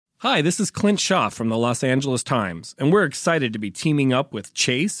Hi, this is Clint Shaw from the Los Angeles Times, and we're excited to be teaming up with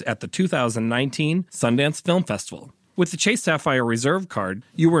Chase at the 2019 Sundance Film Festival. With the Chase Sapphire Reserve card,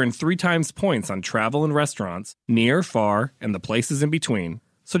 you earn 3 times points on travel and restaurants, near, far, and the places in between.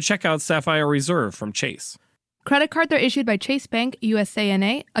 So check out Sapphire Reserve from Chase. Credit cards are issued by Chase Bank, USA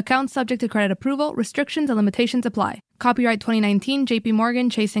N.A. Accounts subject to credit approval. Restrictions and limitations apply. Copyright 2019 J.P. Morgan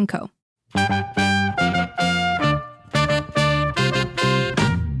Chase & Co.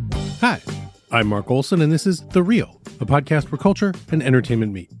 Hi, I'm Mark Olson, and this is The Real, a podcast where culture and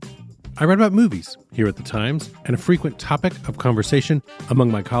entertainment meet. I write about movies here at The Times, and a frequent topic of conversation among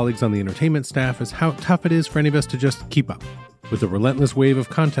my colleagues on the entertainment staff is how tough it is for any of us to just keep up with the relentless wave of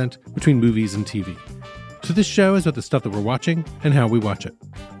content between movies and TV. So this show is about the stuff that we're watching and how we watch it.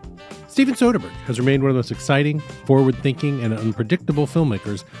 Steven Soderbergh has remained one of the most exciting, forward-thinking, and unpredictable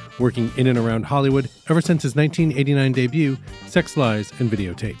filmmakers working in and around Hollywood ever since his 1989 debut, Sex, Lies, and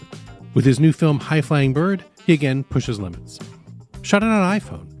Videotape. With his new film, High Flying Bird, he again pushes limits. Shot on an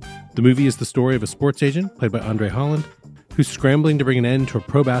iPhone, the movie is the story of a sports agent, played by Andre Holland, who's scrambling to bring an end to a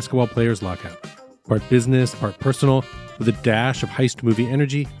pro basketball player's lockout. Part business, part personal, with a dash of heist movie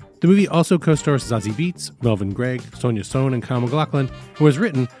energy, the movie also co-stars Zazie Beetz, Melvin Gregg, Sonia Sohn, and Kyle MacLachlan, and was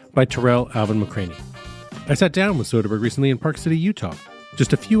written by Terrell Alvin McCraney. I sat down with Soderbergh recently in Park City, Utah,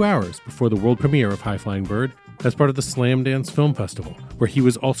 just a few hours before the world premiere of High Flying Bird, as part of the Slamdance Film Festival, where he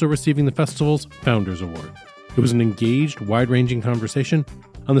was also receiving the festival's Founders Award. It was an engaged, wide-ranging conversation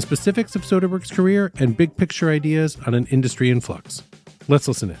on the specifics of Soderbergh's career and big-picture ideas on an industry in flux. Let's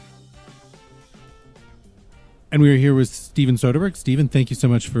listen in. And we are here with Steven Soderbergh. Steven, thank you so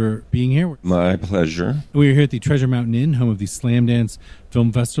much for being here. My pleasure. We are here at the Treasure Mountain Inn, home of the Slamdance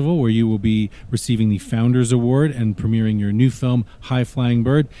Film Festival, where you will be receiving the Founders Award and premiering your new film, High Flying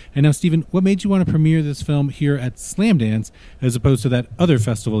Bird. And now, Steven, what made you want to premiere this film here at Slamdance as opposed to that other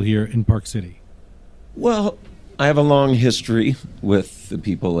festival here in Park City? Well, I have a long history with the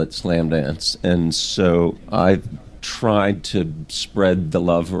people at Slamdance, and so I've tried to spread the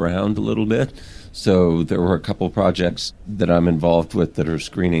love around a little bit. So there were a couple projects that I'm involved with that are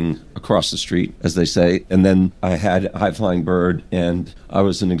screening across the street, as they say. And then I had High Flying Bird, and I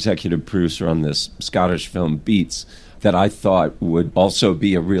was an executive producer on this Scottish film, Beats, that I thought would also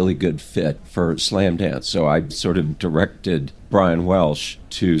be a really good fit for Slamdance. So I sort of directed Brian Welsh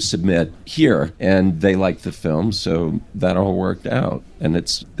to submit here, and they liked the film, so that all worked out. And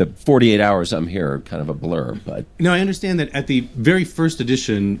it's the 48 hours I'm here are kind of a blur. But now, I understand that at the very first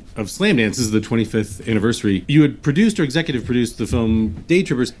edition of Slamdance, this is the 25th anniversary, you had produced or executive produced the film Day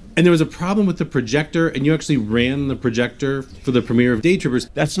Trippers, and there was a problem with the projector, and you actually ran the projector for the premiere of Day Trippers.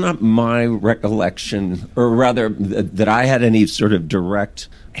 That's not my recollection, or rather that I had any sort of direct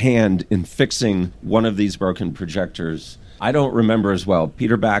hand in fixing one of these broken projectors. I don't remember as well.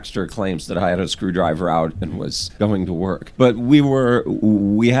 Peter Baxter claims that I had a screwdriver out and was going to work. But we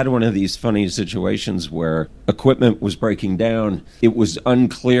had one of these funny situations where equipment was breaking down. It was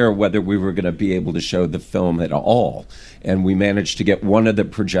unclear whether we were going to be able to show the film at all. And we managed to get one of the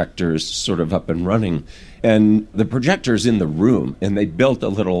projectors sort of up and running. And the projector's in the room, and they built a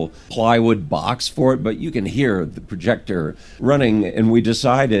little plywood box for it, but you can hear the projector running. And we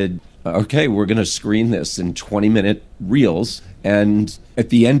decided, okay, we're going to screen this in 20-minute reels. And at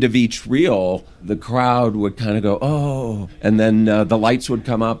the end of each reel, the crowd would kind of go, oh, and then the lights would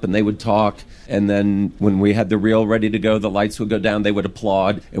come up and they would talk. And then when we had the reel ready to go, the lights would go down, they would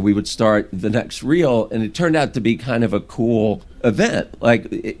applaud, and we would start the next reel. And it turned out to be kind of a cool event. Like,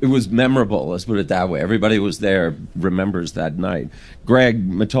 it was memorable, let's put it that way. Everybody was there, remembers that night. Greg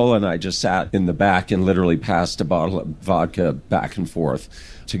Mottola and I just sat in the back and literally passed a bottle of vodka back and forth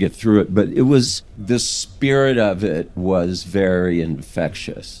to get through it. But it was, the spirit of it was very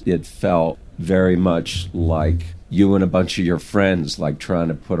infectious. It felt very much like you and a bunch of your friends, like trying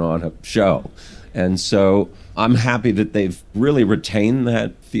to put on a show. And so I'm happy that they've really retained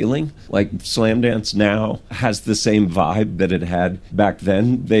that feeling. Like, Slamdance now has the same vibe that it had back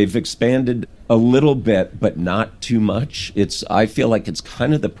then. They've expanded a little bit, but not too much. I feel like it's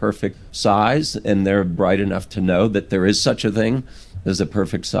kind of the perfect size, and they're bright enough to know that there is such a thing as a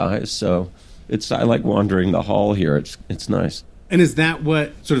perfect size. So I like wandering the hall here. It's nice. And is that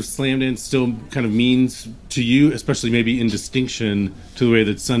what sort of Slamdance still kind of means to you, especially maybe in distinction to the way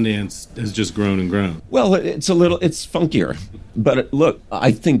that Sundance has just grown and grown? Well, it's funkier. But look,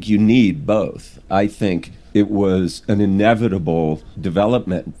 I think you need both. I think it was an inevitable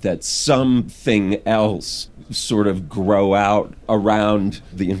development that something else sort of grow out around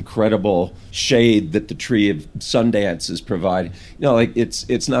the incredible shade that the tree of Sundance is providing. Like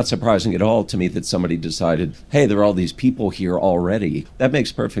it's not surprising at all to me that somebody decided, hey, there are all these people here already. That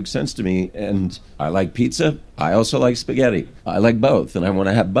makes perfect sense to me. And I like pizza. I also like spaghetti. I like both, and I want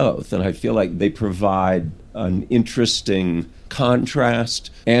to have both. And I feel like they provide an interesting contrast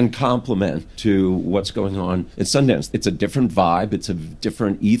and complement to what's going on at Sundance. It's a different vibe. It's a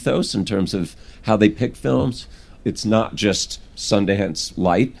different ethos in terms of how they pick films. It's not just Sundance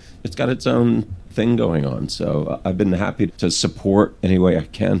light. It's got its own thing going on. So I've been happy to support any way I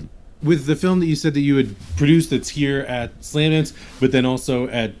can. With the film that you said that you had produced that's here at Slamdance, but then also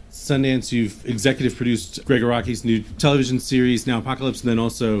at Sundance, you've executive produced Greg Araki's new television series, Now Apocalypse, and then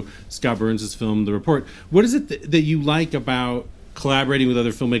also Scott Burns' film, The Report. What is it that you like about collaborating with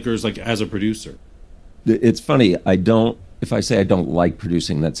other filmmakers, like as a producer? It's funny. If I say I don't like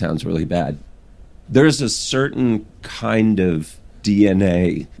producing, that sounds really bad. There's a certain kind of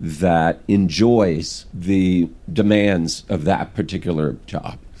DNA that enjoys the demands of that particular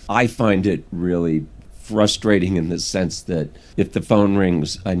job. I find it really frustrating in the sense that if the phone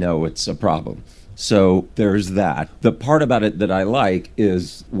rings, I know it's a problem. So there's that. The part about it that I like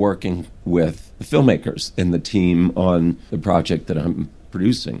is working with the filmmakers and the team on the project that I'm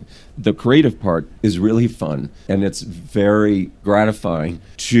producing. The creative part is really fun, and it's very gratifying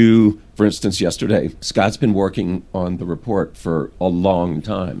to, for instance, yesterday, Scott's been working on The Report for a long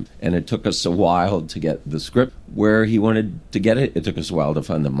time, and it took us a while to get the script where he wanted to get it. It took us a while to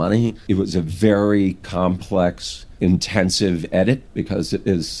find the money. It was a very complex, intensive edit, because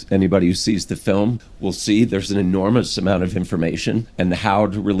as anybody who sees the film will see, there's an enormous amount of information, and how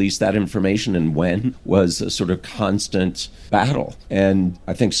to release that information and when was a sort of constant battle. And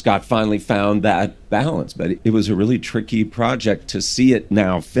I think Scott finally found that balance, but it was a really tricky project. To see it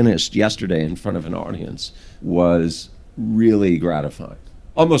now finished yesterday in front of an audience was really gratifying,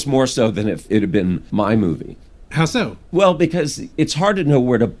 almost more so than if it had been my movie. How so? Well, because it's hard to know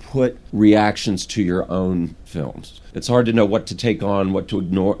where to put reactions to your own films. It's hard to know what to take on, what to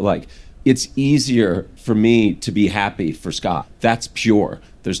ignore. Like, it's easier for me to be happy for Scott. That's pure.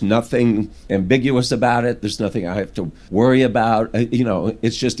 There's nothing ambiguous about it. There's nothing I have to worry about.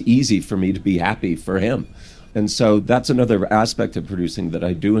 It's just easy for me to be happy for him. And so that's another aspect of producing that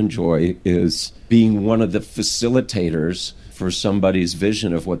I do enjoy, is being one of the facilitators for somebody's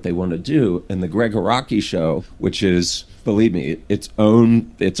vision of what they want to do. And the Greg Araki show, which is, believe me, it's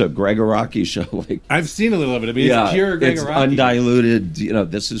a Greg Araki show. Like, I've seen a little of it. I mean, it's pure Greg Araki. It's undiluted,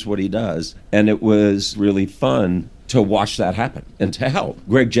 this is what he does. And it was really fun to watch that happen and to help.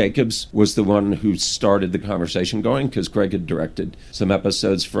 Greg Jacobs was the one who started the conversation going, because Greg had directed some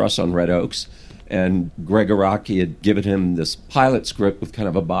episodes for us on Red Oaks. And Greg Araki had given him this pilot script with kind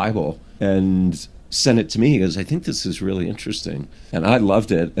of a Bible and sent it to me. He goes, I think this is really interesting. And I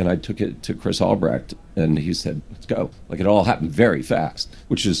loved it, and I took it to Chris Albrecht, and he said, let's go. Like, it all happened very fast,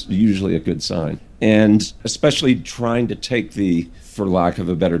 which is usually a good sign. And especially trying to take the, for lack of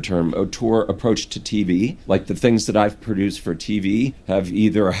a better term, auteur approach to TV. Like, the things that I've produced for TV have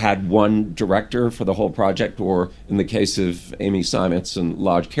either had one director for the whole project, or in the case of Amy Simons and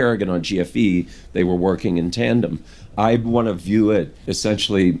Lodge Kerrigan on GFE, they were working in tandem. I want to view it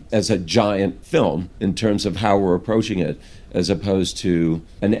essentially as a giant film in terms of how we're approaching it, as opposed to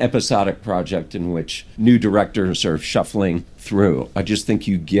an episodic project in which new directors are shuffling through. I just think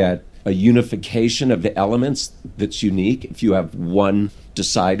you get a unification of the elements that's unique if you have one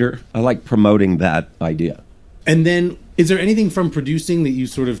decider. I like promoting that idea. And then, is there anything from producing that you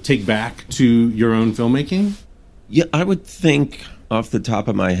sort of take back to your own filmmaking? Yeah, I would think off the top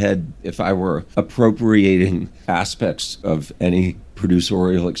of my head, if I were appropriating aspects of any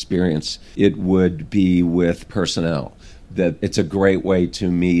producerial experience, it would be with personnel. That it's a great way to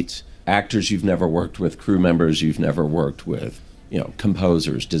meet actors you've never worked with, crew members you've never worked with,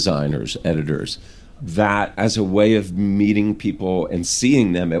 composers, designers, editors. That as a way of meeting people and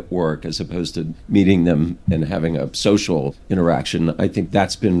seeing them at work, as opposed to meeting them and having a social interaction, I think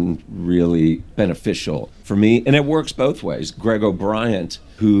that's been really beneficial for me. And it works both ways. Greg O'Brien,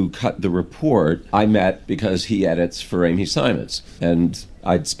 who cut The Report, I met because he edits for Amy Simons. And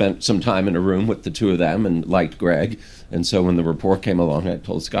I'd spent some time in a room with the two of them and liked Greg. And so when The Report came along, I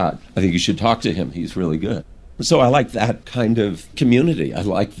told Scott, I think you should talk to him. He's really good. So I like that kind of community. I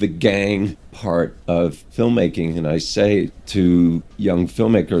like the gang part of filmmaking. And I say to young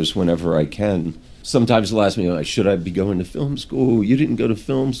filmmakers whenever I can, sometimes they'll ask me, should I be going to film school? You didn't go to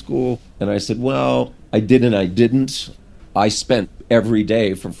film school. And I said, well, I did and I didn't. I spent every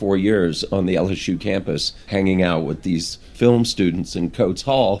day for 4 years on the LSU campus, hanging out with these film students in Coates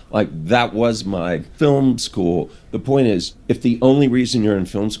Hall. Like, that was my film school. The point is, if the only reason you're in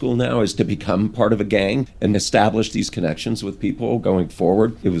film school now is to become part of a gang and establish these connections with people going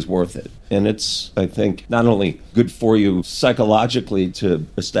forward, it was worth it. And it's, I think, not only good for you psychologically to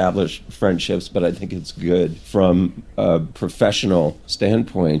establish friendships, but I think it's good from a professional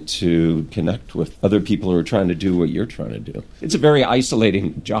standpoint to connect with other people who are trying to do what you're trying to do. It's a very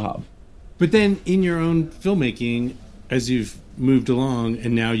isolating job. But then in your own filmmaking, as you've moved along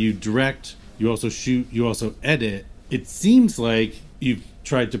and now you direct, you also shoot, you also edit, it seems like you've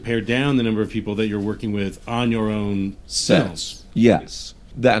tried to pare down the number of people that you're working with on your own films. Yes,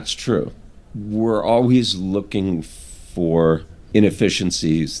 that's true. We're always looking for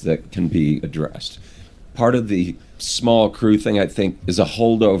inefficiencies that can be addressed. Part of the small crew thing, I think, is a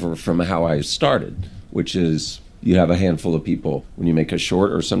holdover from how I started, which is you have a handful of people when you make a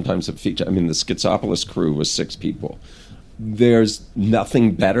short or sometimes a feature. I mean, the Schizopolis crew was 6 people. There's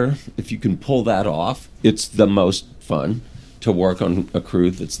nothing better. If you can pull that off, it's the most fun to work on a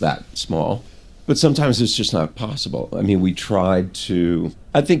crew that's that small. But sometimes it's just not possible. I mean, we tried to...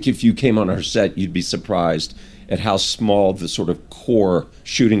 I think if you came on our set, you'd be surprised at how small the sort of core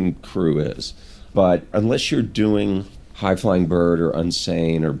shooting crew is. But unless you're doing High Flying Bird or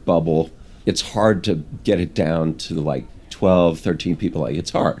Unsane or Bubble, it's hard to get it down to like 12, 13 people. Like,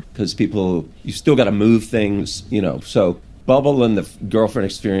 it's hard because people, you still got to move things, you know. So Bubble and the Girlfriend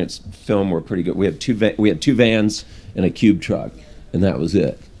Experience film were pretty good. We had two vans and a cube truck, and that was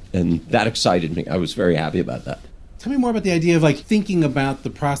it. And that excited me. I was very happy about that. Tell me more about the idea of like thinking about the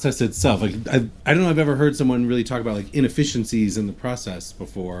process itself. Like, I don't know if I've ever heard someone really talk about like inefficiencies in the process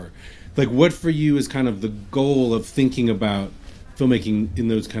before. Like, what for you is kind of the goal of thinking about filmmaking in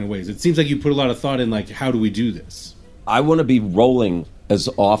those kind of ways? It seems like you put a lot of thought in like, how do we do this? I want to be rolling as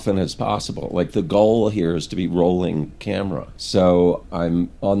often as possible. Like, the goal here is to be rolling camera. So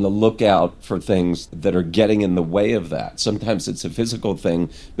I'm on the lookout for things that are getting in the way of that. Sometimes it's a physical thing,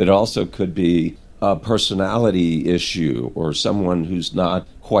 but it also could be a personality issue or someone who's not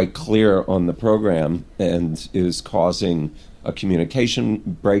quite clear on the program and is causing a communication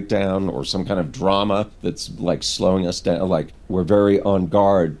breakdown or some kind of drama that's like slowing us down. Like, we're very on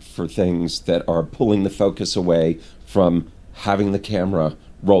guard for things that are pulling the focus away from having the camera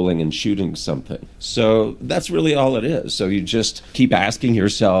rolling and shooting something. So that's really all it is. So you just keep asking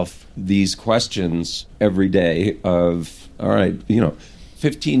yourself these questions every day of, all right,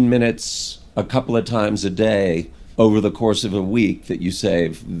 15 minutes a couple of times a day over the course of a week that you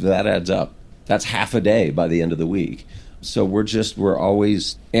save, that adds up. That's half a day by the end of the week. So we're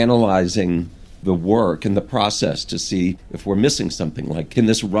always analyzing the work and the process to see if we're missing something. Like, can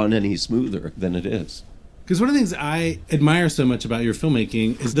this run any smoother than it is? Because one of the things I admire so much about your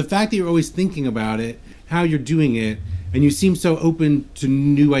filmmaking is the fact that you're always thinking about it, how you're doing it, and you seem so open to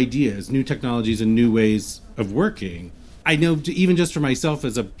new ideas, new technologies, and new ways of working. I know even just for myself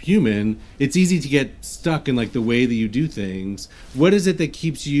as a human, it's easy to get stuck in like the way that you do things. What is it that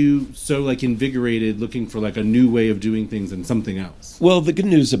keeps you so like invigorated, looking for like a new way of doing things and something else? Well, the good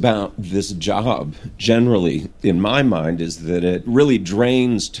news about this job generally, in my mind, is that it really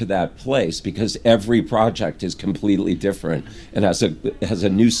drains to that place because every project is completely different and has a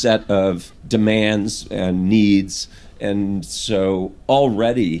new set of demands and needs. And so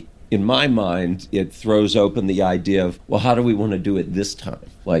already, in my mind, it throws open the idea of, well, how do we want to do it this time,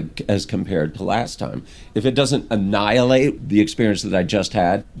 like as compared to last time? If it doesn't annihilate the experience that I just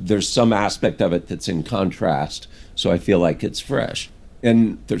had, there's some aspect of it that's in contrast, so I feel like it's fresh.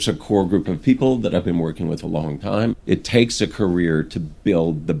 And there's a core group of people that I've been working with a long time. It takes a career to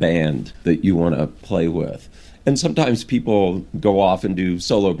build the band that you want to play with. And sometimes people go off and do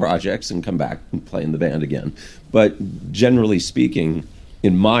solo projects and come back and play in the band again. But generally speaking,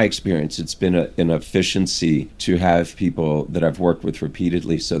 in my experience, it's been an efficiency to have people that I've worked with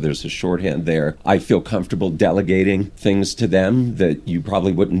repeatedly, so there's a shorthand there. I feel comfortable delegating things to them that you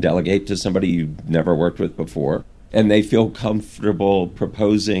probably wouldn't delegate to somebody you've never worked with before. And they feel comfortable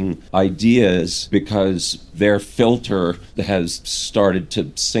proposing ideas because their filter has started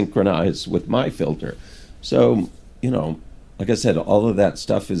to synchronize with my filter. So, like I said, all of that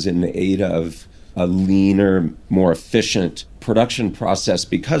stuff is in aid of a leaner, more efficient production process,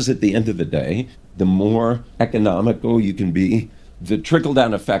 because at the end of the day, the more economical you can be, the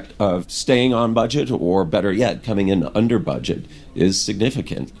trickle-down effect of staying on budget, or better yet, coming in under budget, is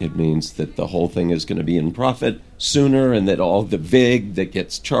significant. It means that the whole thing is going to be in profit sooner, and that all the VIG that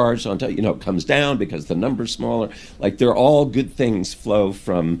gets charged on comes down because the number's smaller. Like, they're all good things flow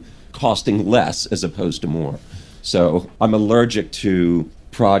from costing less as opposed to more. So I'm allergic to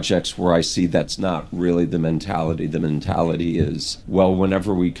projects where I see that's not really the mentality. The mentality is, well,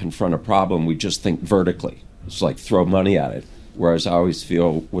 whenever we confront a problem, we just think vertically. It's like throw money at it. Whereas I always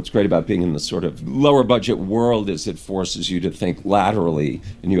feel what's great about being in the sort of lower budget world is it forces you to think laterally,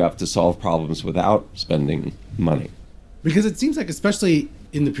 and you have to solve problems without spending money. Because it seems like, especially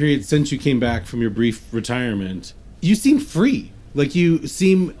in the period since you came back from your brief retirement, you seem free. Like, you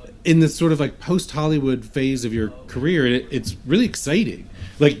seem in this sort of like post-Hollywood phase of your career, and it's really exciting.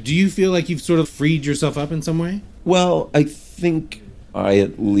 Like, do you feel like you've sort of freed yourself up in some way? Well, I think I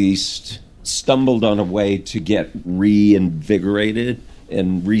at least stumbled on a way to get reinvigorated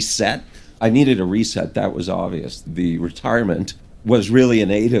and reset. I needed a reset, that was obvious. The retirement was really an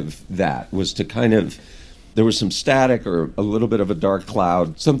aid of that, was to kind of, there was some static or a little bit of a dark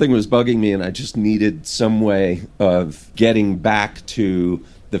cloud. Something was bugging me, and I just needed some way of getting back to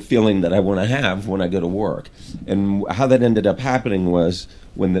the feeling that I want to have when I go to work. And how that ended up happening was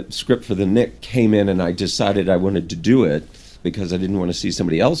when the script for The Nick came in and I decided I wanted to do it because I didn't want to see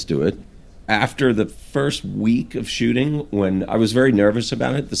somebody else do it. After the first week of shooting, when I was very nervous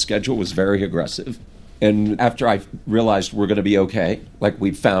about it, the schedule was very aggressive. And after I realized we're going to be okay, like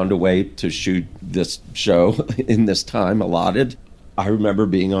we found a way to shoot this show in this time allotted, I remember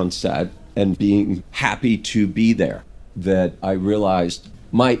being on set and being happy to be there. That I realized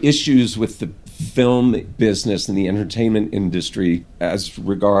my issues with the film business and the entertainment industry as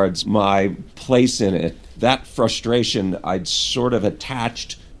regards my place in it, that frustration I'd sort of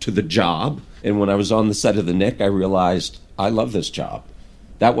attached to the job. And when I was on the set of The Nick, I realized I love this job.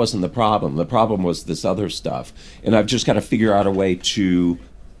 That wasn't the problem. The problem was this other stuff. And I've just got to figure out a way to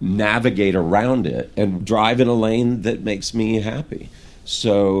navigate around it and drive in a lane that makes me happy.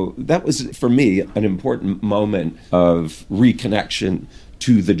 So that was, for me, an important moment of reconnection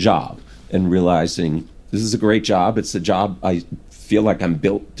to the job and realizing this is a great job. It's a job I feel like I'm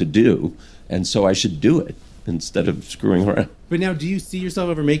built to do, and so I should do it instead of screwing around. But now, do you see yourself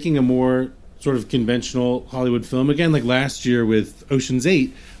ever making a more sort of conventional Hollywood film again? Like last year with Ocean's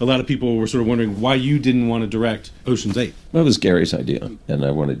 8, a lot of people were sort of wondering why you didn't want to direct Ocean's 8. That was Gary's idea, and I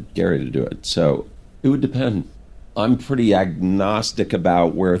wanted Gary to do it. So it would depend. I'm pretty agnostic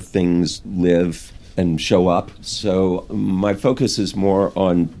about where things live and show up. So my focus is more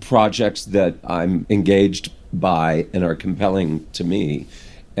on projects that I'm engaged by and are compelling to me,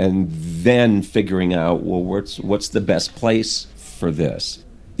 and then figuring out, well, what's the best place for this?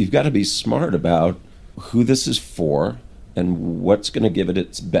 You've got to be smart about who this is for and what's going to give it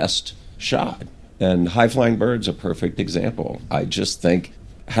its best shot. And High Flying Bird's a perfect example. I just think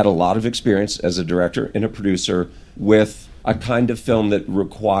had a lot of experience as a director and a producer with a kind of film that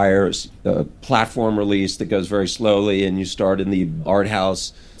requires a platform release that goes very slowly and you start in the art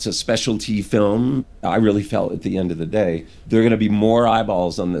house. It's a specialty film. I really felt at the end of the day, there are going to be more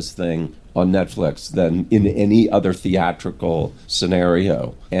eyeballs on this thing on Netflix than in any other theatrical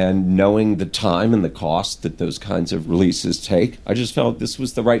scenario. And knowing the time and the cost that those kinds of releases take, I just felt this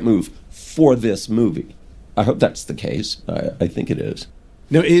was the right move for this movie. I hope that's the case. I think it is.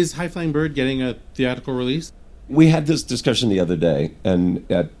 Now, is High Flying Bird getting a theatrical release? We had this discussion the other day, and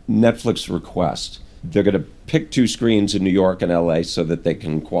at Netflix request, they're going to pick 2 screens in New York and LA so that they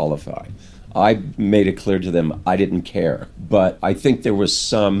can qualify. I made it clear to them I didn't care, but I think there was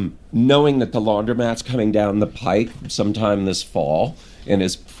some, knowing that The Laundromat's coming down the pike sometime this fall and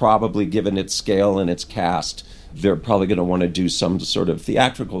is probably, given its scale and its cast, they're probably going to want to do some sort of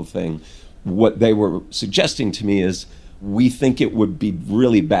theatrical thing. What they were suggesting to me is, we think it would be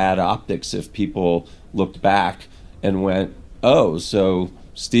really bad optics if people looked back and went, oh, so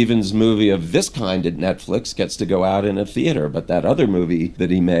Steven's movie of this kind at Netflix gets to go out in a theater, but that other movie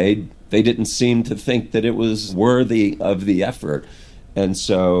that he made, they didn't seem to think that it was worthy of the effort. And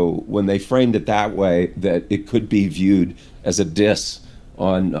so when they framed it that way, that it could be viewed as a diss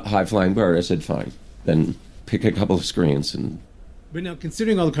on High Flying Bird, I said, fine, then pick a couple of screens. And But now,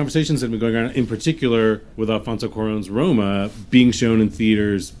 considering all the conversations that have been going on, in particular with Alfonso Cuarón's Roma being shown in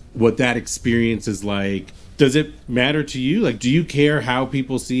theaters, what that experience is like, does it matter to you? Like, do you care how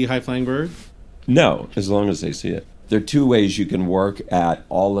people see High Flying Bird? No, as long as they see it. There are 2 ways you can work at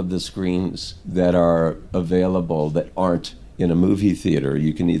all of the screens that are available that aren't in a movie theater.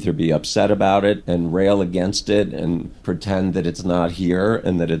 You can either be upset about it and rail against it and pretend that it's not here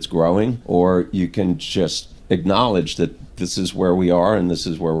and that it's growing, or you can just acknowledge that this is where we are and this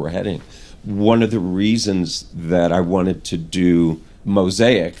is where we're heading. One of the reasons that I wanted to do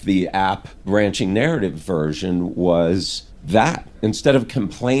Mosaic, the app branching narrative version, was that instead of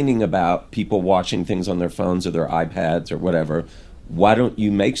complaining about people watching things on their phones or their iPads or whatever, why don't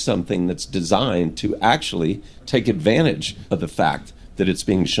you make something that's designed to actually take advantage of the fact that it's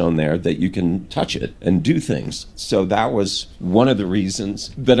being shown there, that you can touch it and do things. So that was one of the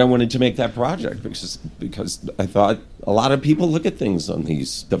reasons that I wanted to make that project, because I thought a lot of people look at things on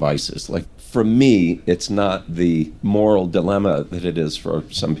these devices. Like, for me, it's not the moral dilemma that it is for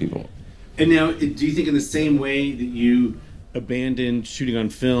some people. And now, do you think in the same way that you abandoned shooting on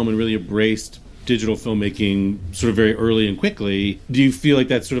film and really embraced digital filmmaking sort of very early and quickly, do you feel like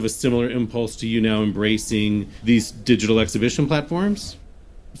that's sort of a similar impulse to you now embracing these digital exhibition platforms?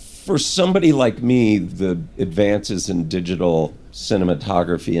 For somebody like me, the advances in digital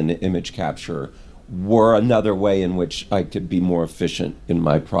cinematography and image capture were another way in which I could be more efficient in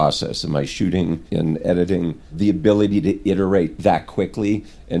my process, in my shooting and editing. The ability to iterate that quickly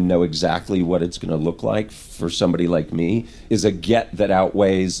and know exactly what it's going to look like for somebody like me is a get that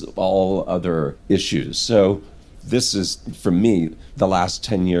outweighs all other issues. So this is, for me, the last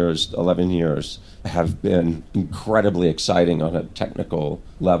 10 years, 11 years have been incredibly exciting on a technical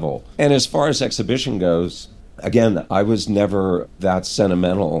level. And as far as exhibition goes, again, I was never that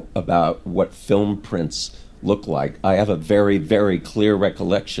sentimental about what film prints look like. I have a very, very clear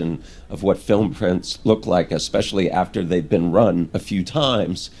recollection of what film prints look like, especially after they've been run a few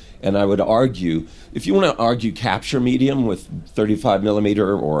times. And I would argue, if you want to argue capture medium with 35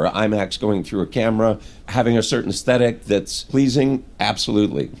 millimeter or IMAX going through a camera, having a certain aesthetic that's pleasing,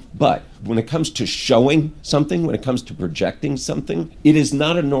 absolutely. But when it comes to showing something, when it comes to projecting something, it is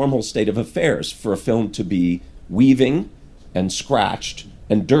not a normal state of affairs for a film to be weaving and scratched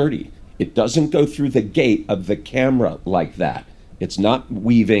and dirty. It doesn't go through the gate of the camera like that. It's not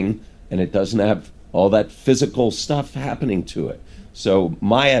weaving, and it doesn't have all that physical stuff happening to it. So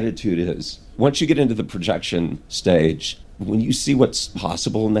my attitude is, once you get into the projection stage, when you see what's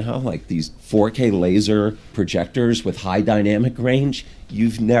possible now, like these 4K laser projectors with high dynamic range,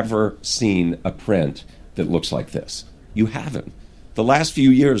 you've never seen a print that looks like this. You haven't. The last few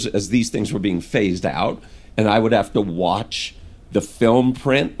years, as these things were being phased out, and I would have to watch the film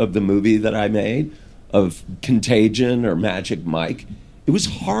print of the movie that I made, of Contagion or Magic Mike, it was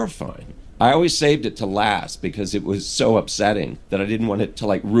horrifying. I always saved it to last because it was so upsetting that I didn't want it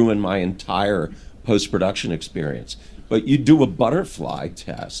to ruin my entire post-production experience. But you do a butterfly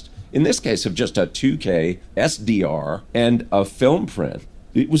test, in this case of just a 2K SDR and a film print.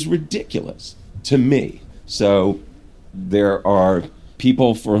 It was ridiculous to me. So there are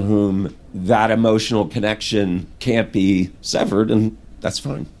people for whom that emotional connection can't be severed, and that's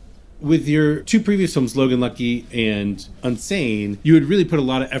fine. With your two previous films, Logan Lucky and Unsane, you had really put a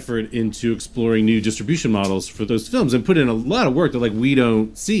lot of effort into exploring new distribution models for those films and put in a lot of work that we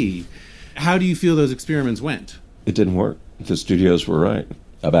don't see. How do you feel those experiments went? It didn't work. The studios were right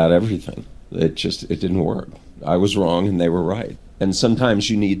about everything. It didn't work. I was wrong and they were right. And sometimes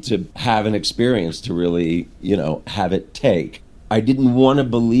you need to have an experience to really, have it take. I didn't want to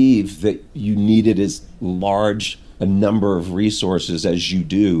believe that you needed as large a number of resources as you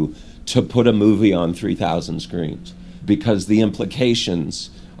do to put a movie on 3,000 screens, because the implications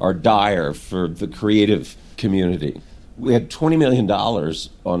are dire for the creative community. We had $20 million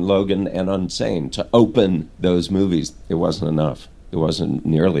on Logan and Unsane to open those movies. It wasn't enough. It wasn't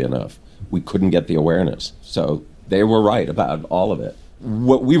nearly enough. We couldn't get the awareness. So they were right about all of it.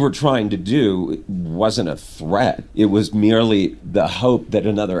 What we were trying to do wasn't a threat. It was merely the hope that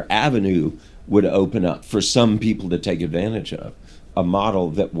another avenue would open up for some people to take advantage of, a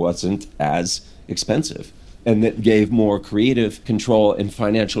model that wasn't as expensive and that gave more creative control and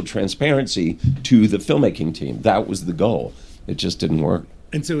financial transparency to the filmmaking team. That was the goal. It just didn't work.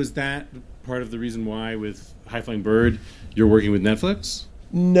 And so is that part of the reason why with High Flying Bird you're working with Netflix?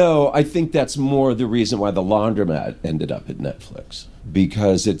 No, I think that's more the reason why The Laundromat ended up at Netflix,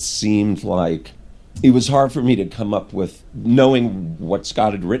 because it seemed like it was hard for me to come up with, knowing what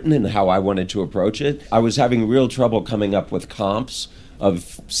Scott had written and how I wanted to approach it. I was having real trouble coming up with comps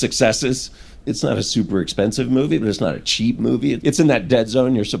of successes. It's not a super expensive movie, but it's not a cheap movie. It's in that dead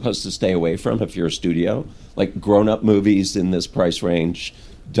zone you're supposed to stay away from if you're a studio. Grown-up movies in this price range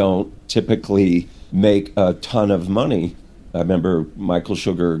don't typically make a ton of money. I remember Michael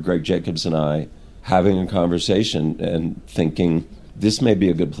Sugar, Greg Jacobs, and I having a conversation and thinking, this may be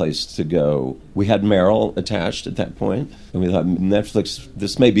a good place to go. We had Meryl attached at that point, and we thought, Netflix,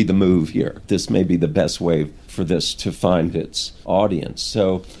 this may be the move here. This may be the best way for this to find its audience.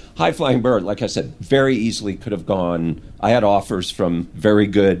 So High Flying Bird, like I said, very easily could have gone. I had offers from very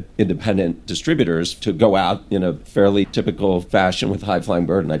good independent distributors to go out in a fairly typical fashion with High Flying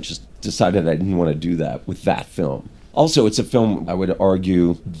Bird, and I just decided I didn't want to do that with that film. Also, it's a film, I would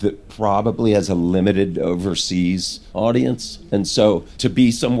argue, that probably has a limited overseas audience. And so to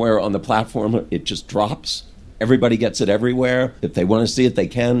be somewhere on the platform, it just drops. Everybody gets it everywhere. If they want to see it, they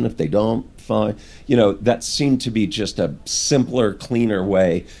can. If they don't, fine. That seemed to be just a simpler, cleaner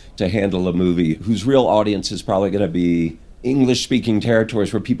way to handle a movie whose real audience is probably going to be English-speaking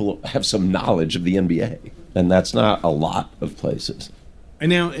territories where people have some knowledge of the NBA. And that's not a lot of places. And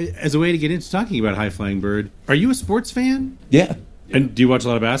now, as a way to get into talking about High Flying Bird, are you a sports fan? Yeah. And do you watch a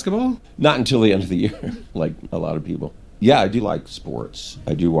lot of basketball? Not until the end of the year, like a lot of people. Yeah, I do like sports.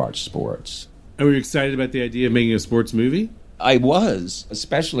 I do watch sports. And were you excited about the idea of making a sports movie? I was,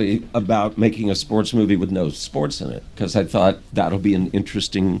 especially about making a sports movie with no sports in it, because I thought that'll be an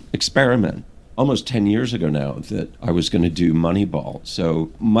interesting experiment. Almost 10 years ago now that I was going to do Moneyball.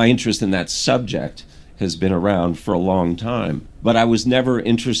 So my interest in that subject has been around for a long time. But I was never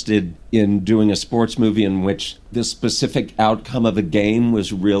interested in doing a sports movie in which the specific outcome of a game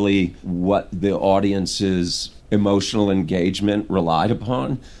was really what the audience's emotional engagement relied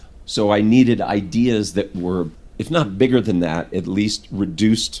upon. So I needed ideas that were, if not bigger than that, at least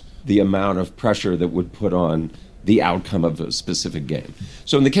reduced the amount of pressure that would put on the outcome of a specific game.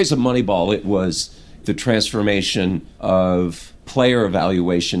 So in the case of Moneyball, it was the transformation of player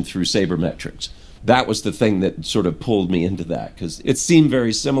evaluation through sabermetrics. That was the thing that sort of pulled me into that, because it seemed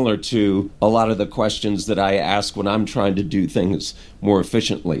very similar to a lot of the questions that I ask when I'm trying to do things more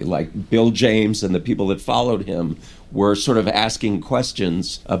efficiently. Like Bill James and the people that followed him were sort of asking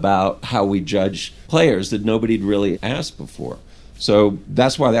questions about how we judge players that nobody'd really asked before. So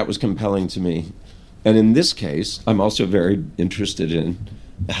that's why that was compelling to me. And in this case, I'm also very interested in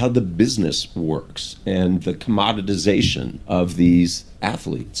how the business works and the commoditization of these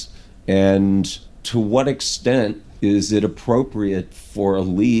athletes. And to what extent is it appropriate for a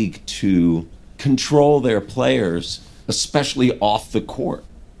league to control their players, especially off the court?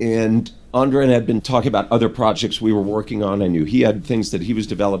 And Andre and I had been talking about other projects we were working on. I knew he had things that he was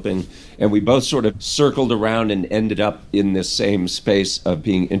developing, and we both sort of circled around and ended up in this same space of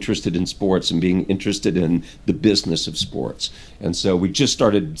being interested in sports and being interested in the business of sports. And so we just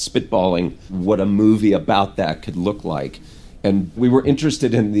started spitballing what a movie about that could look like. And we were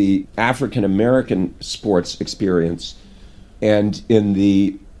interested in the African-American sports experience and in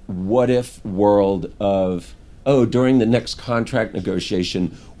the what-if world of, during the next contract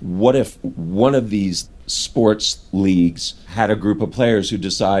negotiation, what if one of these sports leagues had a group of players who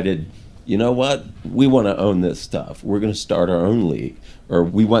decided, you know what, we want to own this stuff. We're going to start our own league, or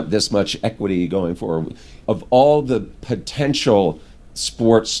we want this much equity going forward. Of all the potential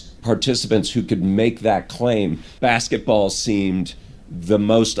sports participants who could make that claim, basketball seemed the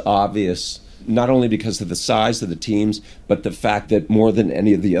most obvious, not only because of the size of the teams, but the fact that more than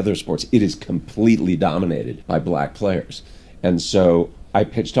any of the other sports, it is completely dominated by black players. And so I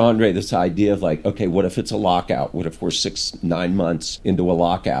pitched Andre this idea of like, okay, what if it's a lockout? What if we're 6-9 months into a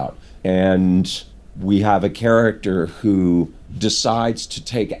lockout and we have a character who decides to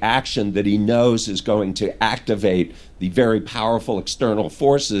take action that he knows is going to activate the very powerful external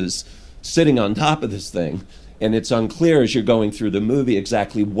forces sitting on top of this thing. And it's unclear as you're going through the movie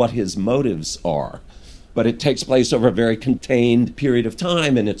exactly what his motives are. But it takes place over a very contained period of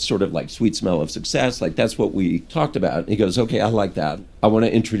time, and it's sort of like Sweet Smell of Success. Like, that's what we talked about. And he goes, okay, I like that. I want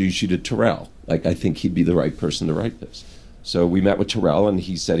to introduce you to Terrell. Like, I think he'd be the right person to write this. So we met with Terrell, and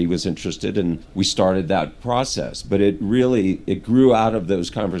he said he was interested, and we started that process. But it grew out of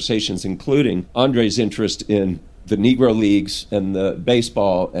those conversations, including Andre's interest in the Negro Leagues and the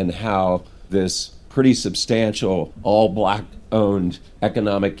baseball and how this pretty substantial, all-black-owned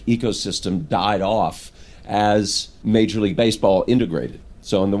economic ecosystem died off as Major League Baseball integrated.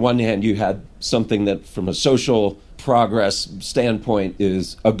 So on the one hand, you had something that from a social progress standpoint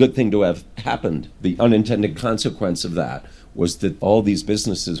is a good thing to have happened. The unintended consequence of that was that all these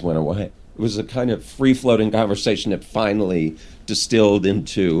businesses went away. It was a kind of free-floating conversation that finally distilled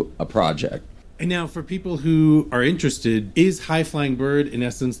into a project. And now for people who are interested, is High Flying Bird, in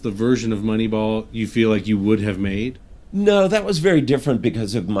essence, the version of Moneyball you feel like you would have made? No, that was very different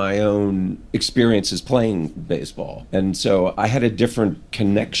because of my own experiences playing baseball. And so I had a different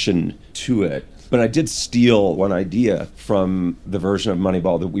connection to it. But I did steal one idea from the version of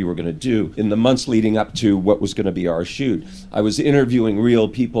Moneyball that we were going to do. In the months leading up to what was going to be our shoot, I was interviewing real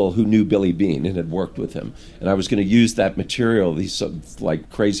people who knew Billy Beane and had worked with him. And I was going to use that material, these like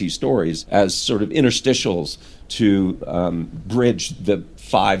crazy stories, as sort of interstitials to bridge the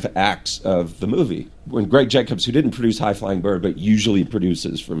 5 acts of the movie. When Greg Jacobs, who didn't produce High Flying Bird, but usually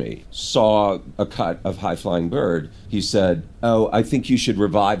produces for me, saw a cut of High Flying Bird, he said, I think you should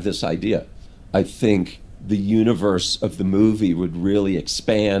revive this idea. I think the universe of the movie would really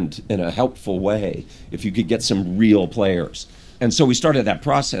expand in a helpful way if you could get some real players. And so we started that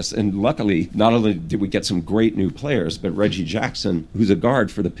process, and luckily, not only did we get some great new players, but Reggie Jackson, who's a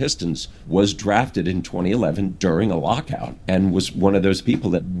guard for the Pistons, was drafted in 2011 during a lockout and was one of those people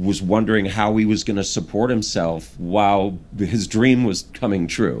that was wondering how he was going to support himself while his dream was coming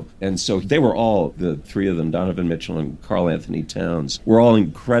true. And so they were all, the three of them, Donovan Mitchell and Karl Anthony Towns, were all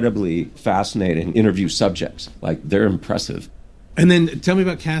incredibly fascinating interview subjects. Like, they're impressive. And then tell me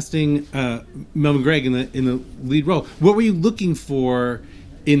about casting Melvin Gregg in the lead role. What were you looking for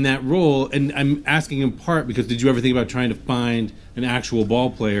in that role? And I'm asking in part because did you ever think about trying to find an actual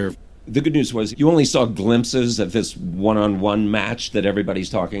ball player? The good news was you only saw glimpses of this one-on-one match that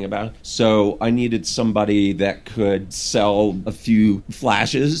everybody's talking about. So I needed somebody that could sell a few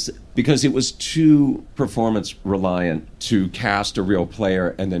flashes because it was too performance reliant to cast a real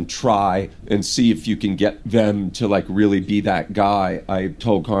player and then try and see if you can get them to like really be that guy. I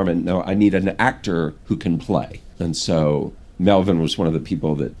told Carmen, no, I need an actor who can play. And so Melvin was one of the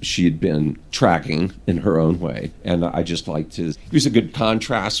people that she had been tracking in her own way. And I just liked he was a good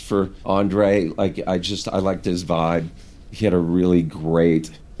contrast for Andre. Like, I liked his vibe. He had a really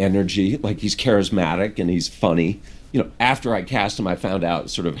great energy. Like, he's charismatic and he's funny. You know, after I cast him, I found out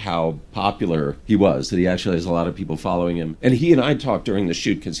sort of how popular he was, that he actually has a lot of people following him. And he and I talked during the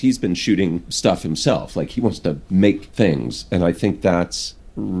shoot because he's been shooting stuff himself. Like, he wants to make things. And I think that's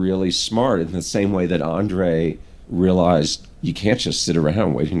really smart in the same way that Andre realized you can't just sit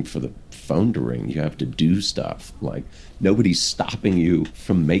around waiting for the phone to ring. You have to do stuff. Like, nobody's stopping you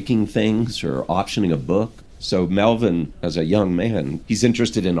from making things or optioning a book. So Melvin, as a young man, he's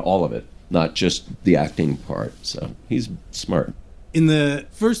interested in all of it, not just the acting part. So he's smart. In the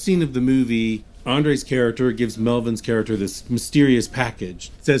first scene of the movie, Andre's character gives Melvin's character this mysterious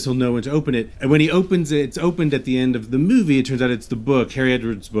package. It says he'll know when to open it. And when he opens it, it's opened at the end of the movie. It turns out it's the book, Harry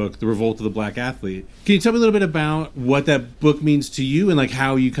Edwards' book, The Revolt of the Black Athlete. Can you tell me a little bit about what that book means to you and like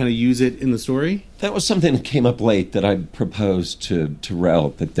how you kind of use it in the story? That was something that came up late that I proposed to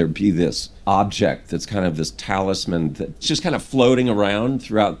Terrell, that there be this object that's kind of this talisman that's just kind of floating around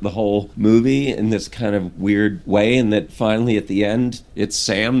throughout the whole movie in this kind of weird way, and that finally at the end, it's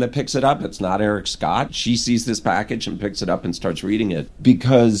Sam that picks it up. It's not Eric Scott. She sees this package and picks it up and starts reading it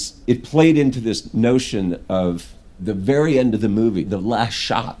because it played into this notion of the very end of the movie, the last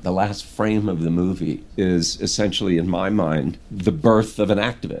shot, the last frame of the movie is essentially, in my mind, the birth of an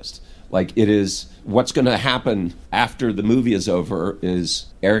activist. Like, it is what's going to happen after the movie is over is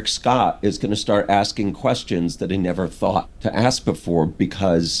Eric Scott is going to start asking questions that he never thought to ask before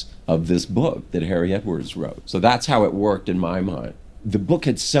because of this book that Harry Edwards wrote. So that's how it worked in my mind. The book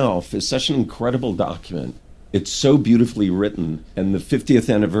itself is such an incredible document. It's so beautifully written, and the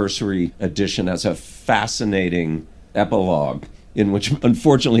 50th anniversary edition has a fascinating epilogue in which,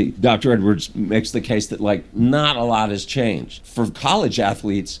 unfortunately, Dr. Edwards makes the case that, like, not a lot has changed. For college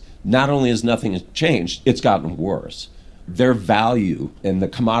athletes, not only has nothing changed, it's gotten worse. Their value and the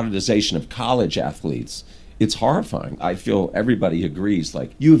commoditization of college athletes, it's horrifying. I feel everybody agrees,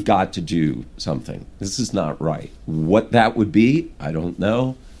 like, you've got to do something. This is not right. What that would be, I don't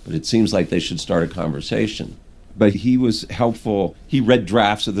know, but it seems like they should start a conversation. But he was helpful. He read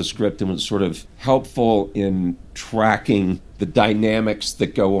drafts of the script and was sort of helpful in tracking the dynamics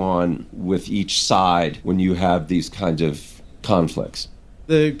that go on with each side when you have these kinds of conflicts.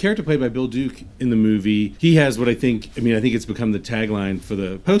 The character played by Bill Duke in the movie, he has what I think it's become the tagline for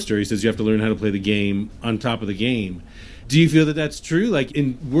the poster. He says you have to learn how to play the game on top of the game. Do you feel that that's true? Like,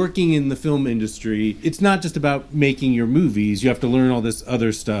 in working in the film industry, it's not just about making your movies. You have to learn all this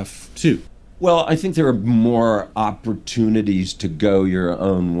other stuff, too. Well, I think there are more opportunities to go your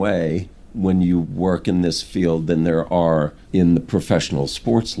own way when you work in this field than there are in the professional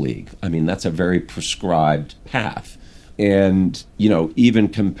sports league. I mean, that's a very prescribed path. And, even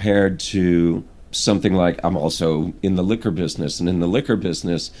compared to something like, I'm also in the liquor business, and in the liquor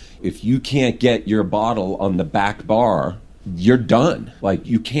business, if you can't get your bottle on the back bar, you're done. Like,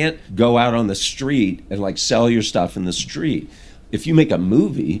 you can't go out on the street and, like, sell your stuff in the street. If you make a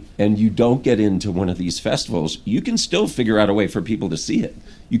movie and you don't get into one of these festivals, you can still figure out a way for people to see it.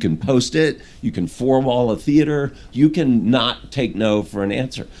 You can post it, you can four-wall a theater, you can not take no for an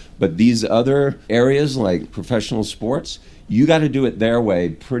answer. But these other areas like professional sports, you got to do it their way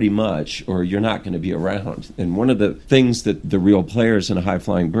pretty much, or you're not going to be around. And one of the things that the real players in A High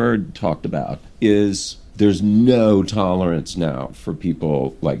Flying Bird talked about is there's no tolerance now for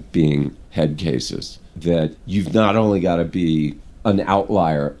people like being head cases. That you've not only got to be an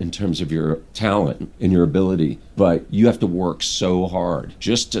outlier in terms of your talent and your ability, but you have to work so hard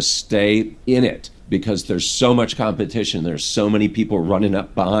just to stay in it because there's so much competition. There's so many people running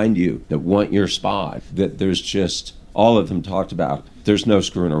up behind you that want your spot, that there's just, all of them talked about, there's no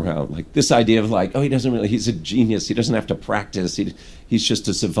screwing around. Like this idea of like, oh, he's a genius. He doesn't have to practice. He's just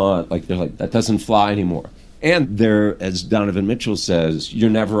a savant. Like they're like, that doesn't fly anymore. And they're, as Donovan Mitchell says, you're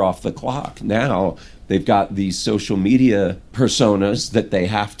never off the clock. Now they've got these social media personas that they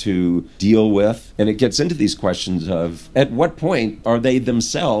have to deal with. And it gets into these questions of, at what point are they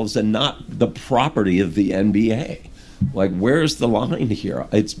themselves and not the property of the NBA? Like, where's the line here?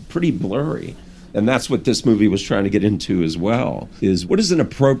 It's pretty blurry. And that's what this movie was trying to get into as well, is what is an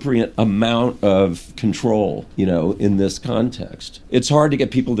appropriate amount of control, in this context? It's hard to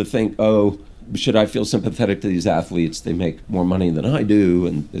get people to think, oh, should I feel sympathetic to these athletes? They make more money than I do,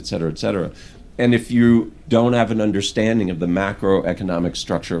 and et cetera, et cetera. And if you don't have an understanding of the macroeconomic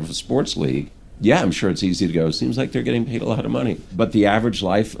structure of a sports league, yeah, I'm sure it's easy to go, seems like they're getting paid a lot of money. But the average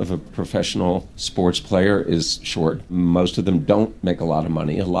life of a professional sports player is short. Most of them don't make a lot of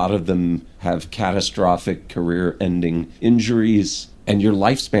money. A lot of them have catastrophic career-ending injuries. And your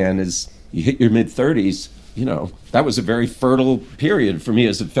lifespan is, you hit your mid-30s, that was a very fertile period for me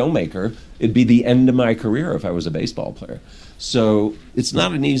as a filmmaker. It'd be the end of my career if I was a baseball player. So it's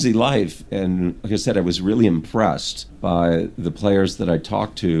not an easy life. And like I said, I was really impressed by the players that I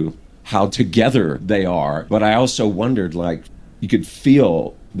talked to, how together they are. But I also wondered, like, you could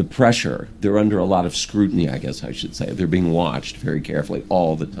feel the pressure. They're under a lot of scrutiny, I guess I should say. They're being watched very carefully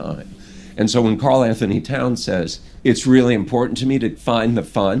all the time. And so when Karl Anthony Towns says, it's really important to me to find the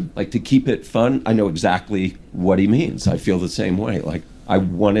fun, like to keep it fun, I know exactly what he means. I feel the same way. Like, I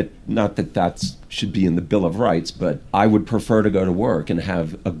want it, not that that should be in the Bill of Rights, but I would prefer to go to work and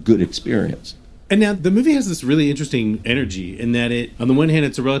have a good experience. And now the movie has this really interesting energy in that it, on the one hand,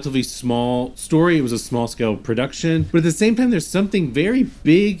 it's a relatively small story. It was a small scale production, but at the same time, there's something very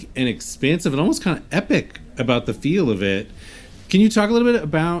big and expansive and almost kind of epic about the feel of it. Can you talk a little bit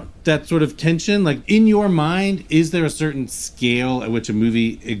about that sort of tension? Like, in your mind, is there a certain scale at which a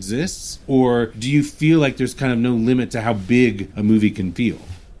movie exists? Or do you feel like there's kind of no limit to how big a movie can feel?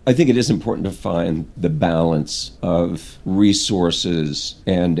 I think it is important to find the balance of resources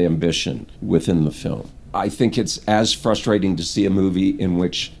and ambition within the film. I think it's as frustrating to see a movie in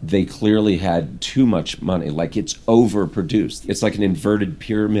which they clearly had too much money, like it's overproduced. It's like an inverted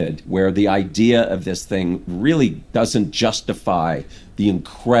pyramid where the idea of this thing really doesn't justify the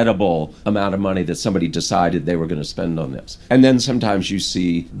incredible amount of money that somebody decided they were going to spend on this. And then sometimes you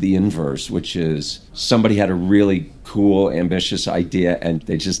see the inverse, which is somebody had a really cool, ambitious idea and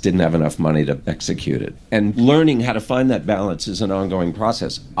they just didn't have enough money to execute it. And learning how to find that balance is an ongoing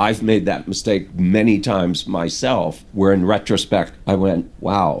process. I've made that mistake many times myself, where in retrospect, I went,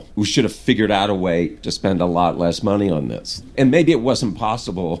 wow, we should have figured out a way to spend a lot less money on this. And maybe it wasn't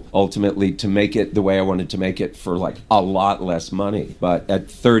possible ultimately to make it the way I wanted to make it for like a lot less money. But at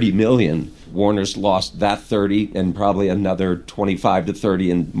 $30 million, Warner's lost that 30 and probably another 25 to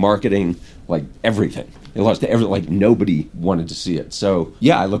 30 in marketing, like everything. They lost everything, like nobody wanted to see it. So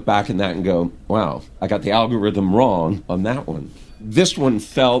yeah, I look back in that and go, wow, I got the algorithm wrong on that one. This one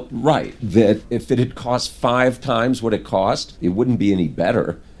felt right, that if it had cost 5 times what it cost, it wouldn't be any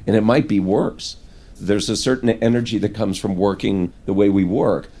better, and it might be worse. There's a certain energy that comes from working the way we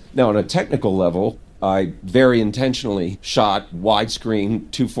work. Now, on a technical level, I very intentionally shot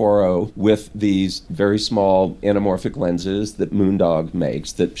widescreen 240 with these very small anamorphic lenses that Moondog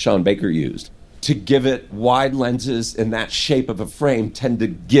makes, that Sean Baker used. To give it wide lenses in that shape of a frame tend to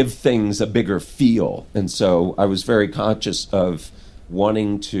give things a bigger feel. And so I was very conscious of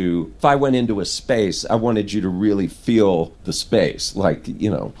wanting to, if I went into a space, I wanted you to really feel the space. Like,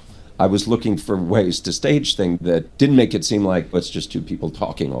 I was looking for ways to stage things that didn't make it seem like it's just two people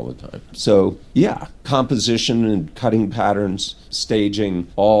talking all the time. So yeah, composition and cutting patterns, staging,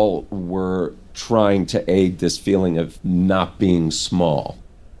 all were trying to aid this feeling of not being small.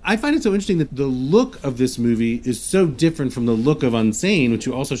 I find it so interesting that the look of this movie is so different from the look of Unsane, which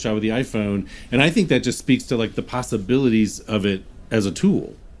you also shot with the iPhone. And I think that just speaks to like the possibilities of it as a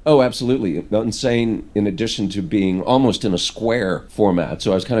tool. Oh, absolutely. Unsane, in addition to being almost in a square format,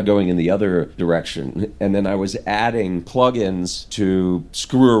 so I was kind of going in the other direction. And then I was adding plugins to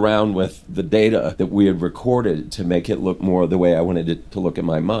screw around with the data that we had recorded to make it look more the way I wanted it to look in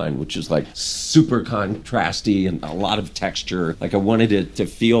my mind, which is like super contrasty and a lot of texture. Like I wanted it to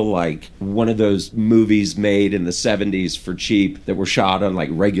feel like one of those movies made in the 70s for cheap that were shot on like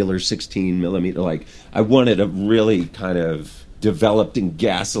regular 16 millimeter. Like I wanted a really kind of developed in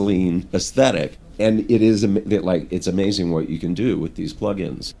gasoline aesthetic. And it is it's amazing what you can do with these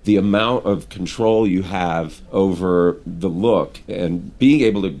plugins. The amount of control you have over the look and being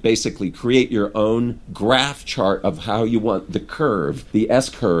able to basically create your own graph chart of how you want the curve, the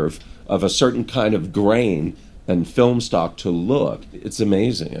S-curve of a certain kind of grain and film stock to look. It's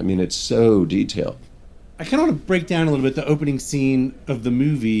amazing. I mean, it's so detailed. I kind of want to break down a little bit the opening scene of the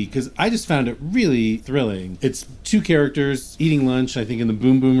movie because I just found it really thrilling. It's two characters eating lunch, I think, in the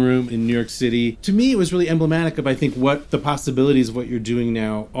Boom Boom Room in New York City. To me, it was really emblematic of, I think, what the possibilities of what you're doing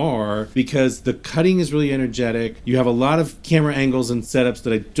now are, because the cutting is really energetic. You have a lot of camera angles and setups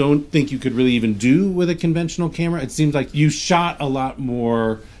that I don't think you could really even do with a conventional camera. It seems like you shot a lot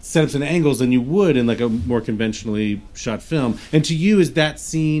more setups and angles than you would in like a more conventionally shot film. And to you, is that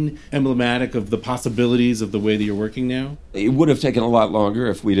scene emblematic of the possibilities of the way that you're working now? It would have taken a lot longer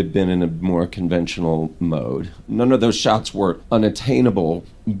if we'd have been in a more conventional mode. None of those shots were unattainable,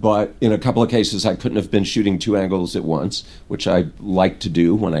 but in a couple of cases I couldn't have been shooting two angles at once, which I like to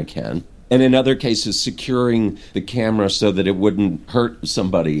do when I can. And in other cases, securing the camera so that it wouldn't hurt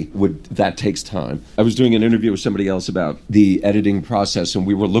somebody, that takes time. I was doing an interview with somebody else about the editing process, and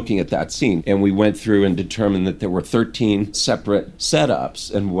we were looking at that scene, and we went through and determined that there were 13 separate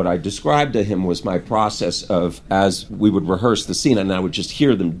setups. And what I described to him was my process of, as we would rehearse the scene, and I would just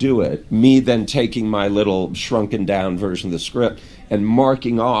hear them do it, me then taking my little shrunken down version of the script and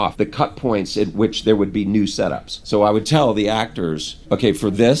marking off the cut points at which there would be new setups. So I would tell the actors, okay, for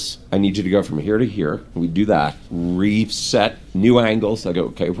this, I need you to go from here to here. We do that. Reset new angles. I go,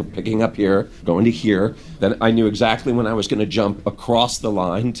 okay, we're picking up here, going to here. Then I knew exactly when I was going to jump across the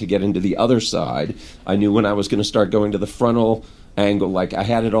line to get into the other side. I knew when I was going to start going to the frontal angle, like I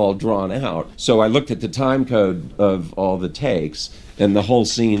had it all drawn out. So I looked at the time code of all the takes, and the whole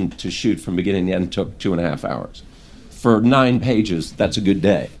scene to shoot from beginning to end took 2.5 hours. For 9 pages, that's a good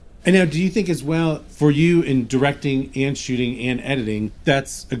day. And now, do you think as well, for you in directing and shooting and editing,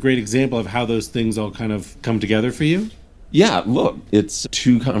 that's a great example of how those things all kind of come together for you? Yeah, look, it's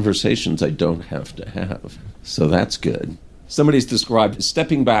 2 conversations I don't have to have. So that's good. Somebody's described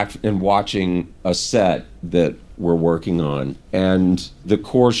stepping back and watching a set that we're working on, and the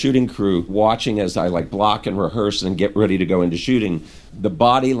core shooting crew watching as I block and rehearse and get ready to go into shooting. The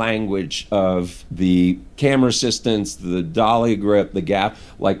body language of the camera assistants, the dolly grip, the gap,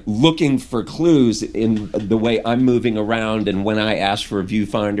 looking for clues in the way I'm moving around and when I ask for a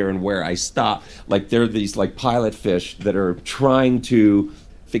viewfinder and where I stop. They're these pilot fish that are trying to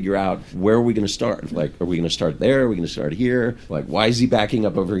figure out, where are we going to start? Are we going to start there? Are we going to start here? Why is he backing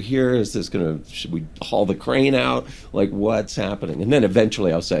up over here? Should we haul the crane out? What's happening? And then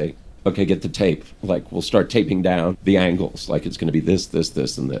eventually I'll say, okay, get the tape. We'll start taping down the angles. It's going to be this, this,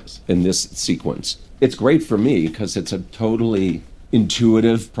 this, and this in this sequence. It's great for me because it's a totally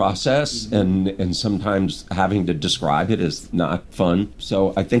intuitive process, and sometimes having to describe it is not fun.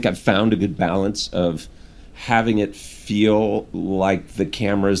 So I think I've found a good balance of having it feel like the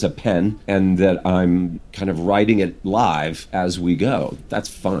camera's a pen and that I'm kind of writing it live as we go. That's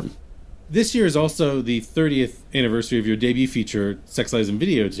fun. This year is also the 30th anniversary of your debut feature, Sex, Lies, and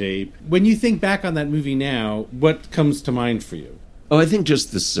Videotape. When you think back on that movie now, what comes to mind for you? Oh, I think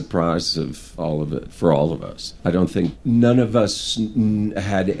just the surprise of all of it for all of us. I don't think none of us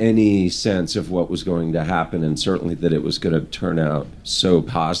had any sense of what was going to happen, and certainly that it was going to turn out so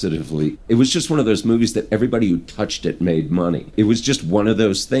positively. It was just one of those movies that everybody who touched it made money. It was just one of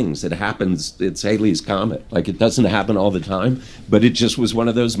those things that happens. It's Halley's Comet. It doesn't happen all the time, but it just was one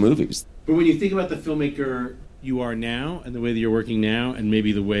of those movies. But when you think about the filmmaker you are now and the way that you're working now and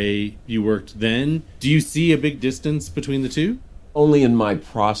maybe the way you worked then, do you see a big distance between the two? Only in my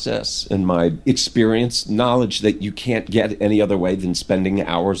process and my experience, knowledge that you can't get any other way than spending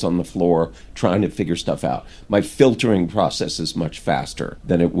hours on the floor trying to figure stuff out. My filtering process is much faster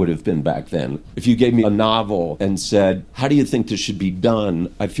than it would have been back then. If you gave me a novel and said, how do you think this should be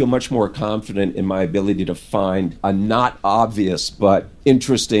done? I feel much more confident in my ability to find a not obvious but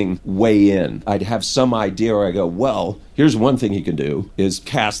interesting way in. I'd have some idea where I go, well, here's one thing you can do is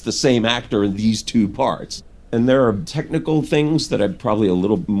cast the same actor in these 2 parts. And there are technical things that I'd probably a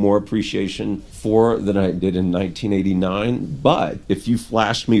little more appreciation for than I did in 1989. But if you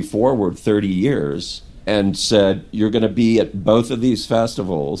flashed me forward 30 years and said, you're going to be at both of these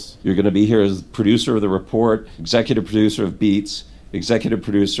festivals, you're going to be here as producer of The Report, executive producer of Beats, executive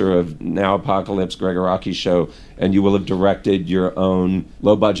producer of Now Apocalypse, Greg Araki's show, and you will have directed your own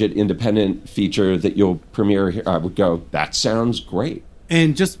low-budget independent feature that you'll premiere here, I would go, that sounds great.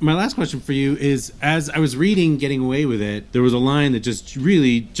 And just my last question for you is, as I was reading Getting Away with It, there was a line that just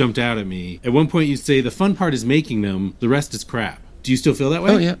really jumped out at me. At one point you say, the fun part is making them, the rest is crap. Do you still feel that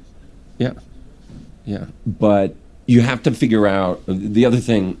way? Oh, yeah. Yeah. Yeah. But you have to figure out the other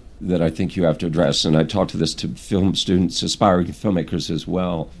thing that I think you have to address, and I talk to this to film students, aspiring filmmakers as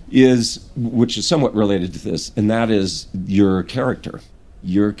well, which is somewhat related to this, and that is your character.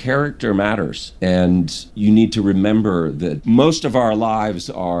 Your character matters, and you need to remember that most of our lives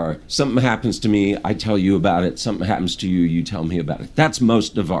are something happens to me, I tell you about it, something happens to you, you tell me about it. That's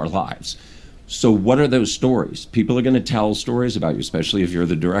most of our lives. So what are those stories? People are going to tell stories about you, especially if you're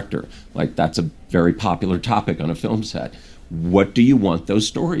the director. Like, that's a very popular topic on a film set. What do you want those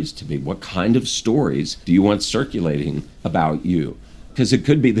stories to be? What kind of stories do you want circulating about you? Because it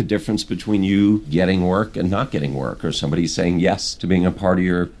could be the difference between you getting work and not getting work, or somebody saying yes to being a part of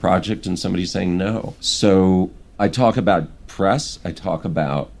your project and somebody saying no. So I talk about press. I talk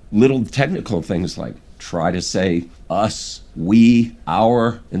about little technical things like try to say us, we,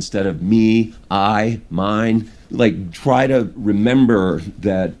 our, instead of me, I, mine. Like, try to remember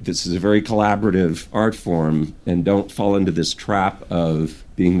that this is a very collaborative art form, and don't fall into this trap of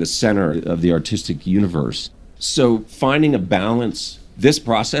being the center of the artistic universe. So finding a balance, this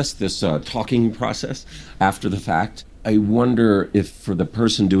process, this talking process after the fact, I wonder if for the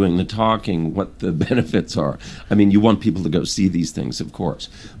person doing the talking, what the benefits are. I mean, you want people to go see these things, of course,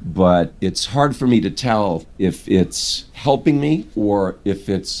 but it's hard for me to tell if it's helping me or if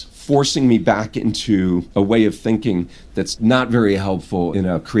it's forcing me back into a way of thinking that's not very helpful in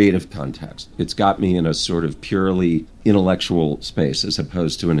a creative context. It's got me in a sort of purely intellectual space as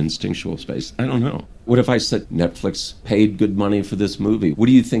opposed to an instinctual space. I don't know. What if I said Netflix paid good money for this movie? What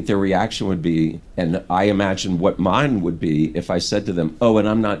do you think their reaction would be? And I imagine what mine would be if I said to them, oh, and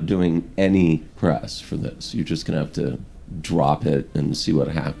I'm not doing any press for this. You're just going to have to drop it and see what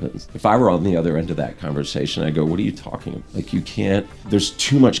happens. If I were on the other end of that conversation, I'd go, what are you talking about? Like, you can't, there's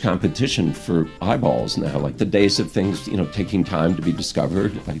too much competition for eyeballs now. Like, the days of things, taking time to be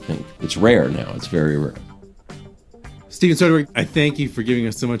discovered, I think it's rare now. It's very rare. Steven Soderbergh, I thank you for giving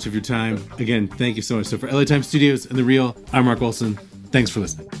us so much of your time. Again, thank you so much. So for LA Times Studios and The Real, I'm Mark Olson. Thanks for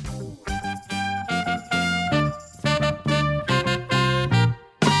listening.